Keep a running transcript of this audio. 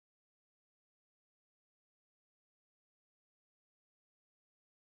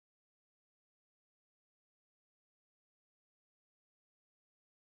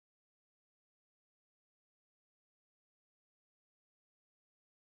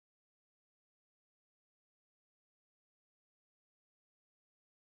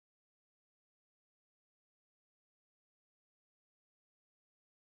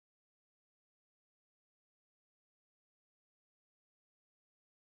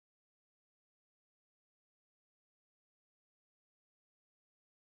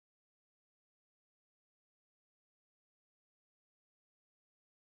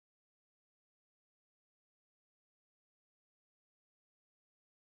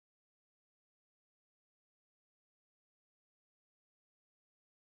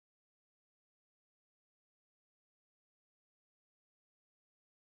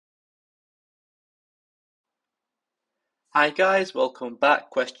Hi guys, welcome back.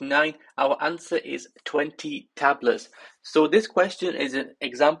 Question 9. Our answer is 20 tablets. So this question is an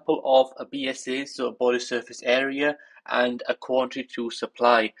example of a BSA, so a body surface area, and a quantity to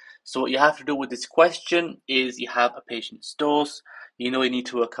supply. So what you have to do with this question is you have a patient's dose, you need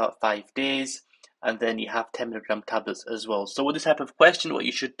to work out 5 days, and then you have 10 milligram tablets as well. So with this type of question, what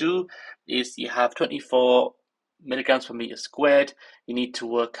you should do is you have 24 milligrams per meter squared. You need to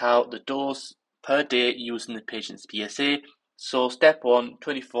work out the dose per day using the patient's BSA. So step 1,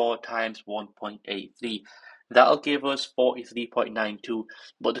 24 times 1.83. That'll give us 43.92.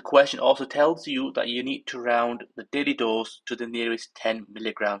 But the question also tells you that you need to round the daily dose to the nearest 10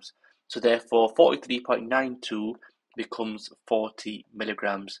 milligrams. So therefore 43.92 becomes 40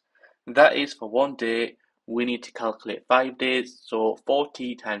 milligrams. That is for one day. We need to calculate 5 days. So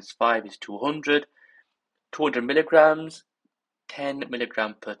 40 times 5 is 200. 200 milligrams, 10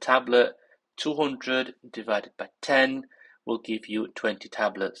 milligram per tablet. 200 divided by 10 will give you 20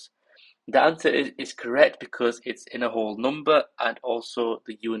 tablets. The answer is correct because it's in a whole number, and also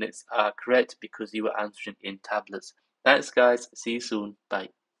the units are correct because you were answering in tablets. Thanks guys, see you soon, bye.